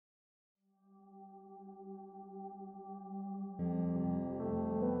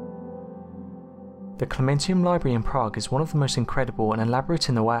The Clementium Library in Prague is one of the most incredible and elaborate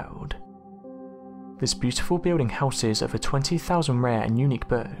in the world. This beautiful building houses over 20,000 rare and unique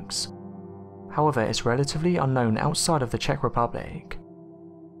books. However, it's relatively unknown outside of the Czech Republic.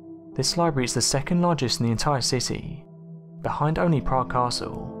 This library is the second largest in the entire city, behind only Prague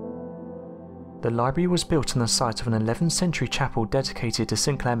Castle. The library was built on the site of an 11th century chapel dedicated to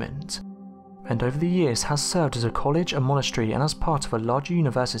St. Clement, and over the years has served as a college, a monastery, and as part of a larger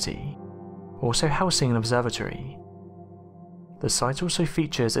university, also housing an observatory. The site also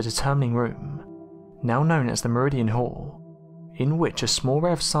features a determining room, now known as the Meridian Hall, in which a small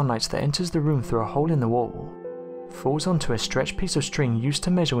ray of sunlight that enters the room through a hole in the wall falls onto a stretched piece of string used to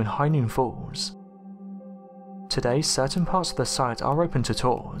measure when high noon falls. Today, certain parts of the site are open to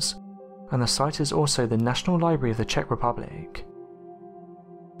tours, and the site is also the National Library of the Czech Republic.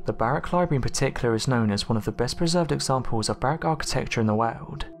 The Baroque Library in particular is known as one of the best preserved examples of Baroque architecture in the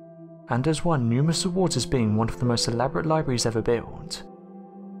world, and has won numerous awards as being one of the most elaborate libraries ever built.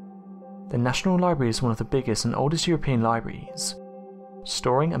 The National Library is one of the biggest and oldest European libraries,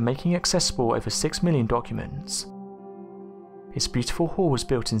 storing and making accessible over 6 million documents. Its beautiful hall was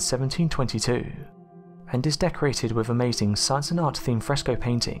built in 1722, and is decorated with amazing science and art themed fresco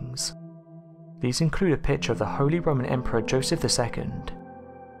paintings. These include a picture of the Holy Roman Emperor Joseph II.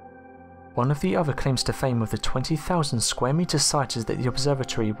 One of the other claims to fame of the 20,000 square meter site is that the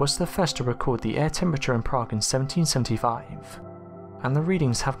observatory was the first to record the air temperature in Prague in 1775, and the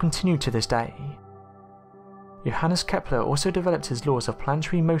readings have continued to this day. Johannes Kepler also developed his laws of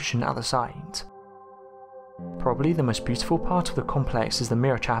planetary motion at the site. Probably the most beautiful part of the complex is the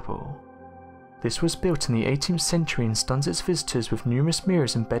Mirror Chapel. This was built in the 18th century and stuns its visitors with numerous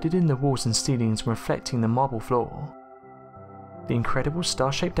mirrors embedded in the walls and ceilings reflecting the marble floor. The incredible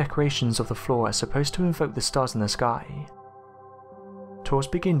star-shaped decorations of the floor are supposed to invoke the stars in the sky. Tours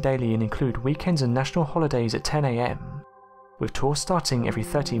begin daily and include weekends and national holidays at 10 AM, with tours starting every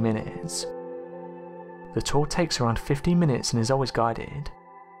 30 minutes. The tour takes around 50 minutes and is always guided,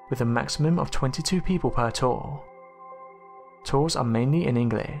 with a maximum of 22 people per tour. Tours are mainly in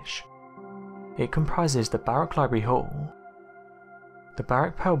English. It comprises the Baroque Library Hall, the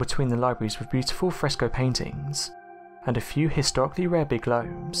Baroque Pearl between the libraries with beautiful fresco paintings, and a few historically rare big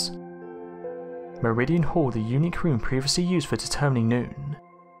globes. Meridian Hall, the unique room previously used for determining noon,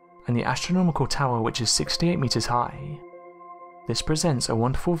 and the astronomical tower which is 68 meters high. This presents a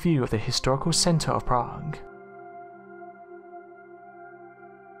wonderful view of the historical centre of Prague.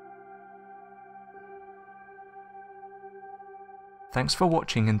 Thanks for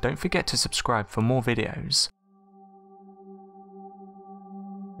watching, and don't forget to subscribe for more videos.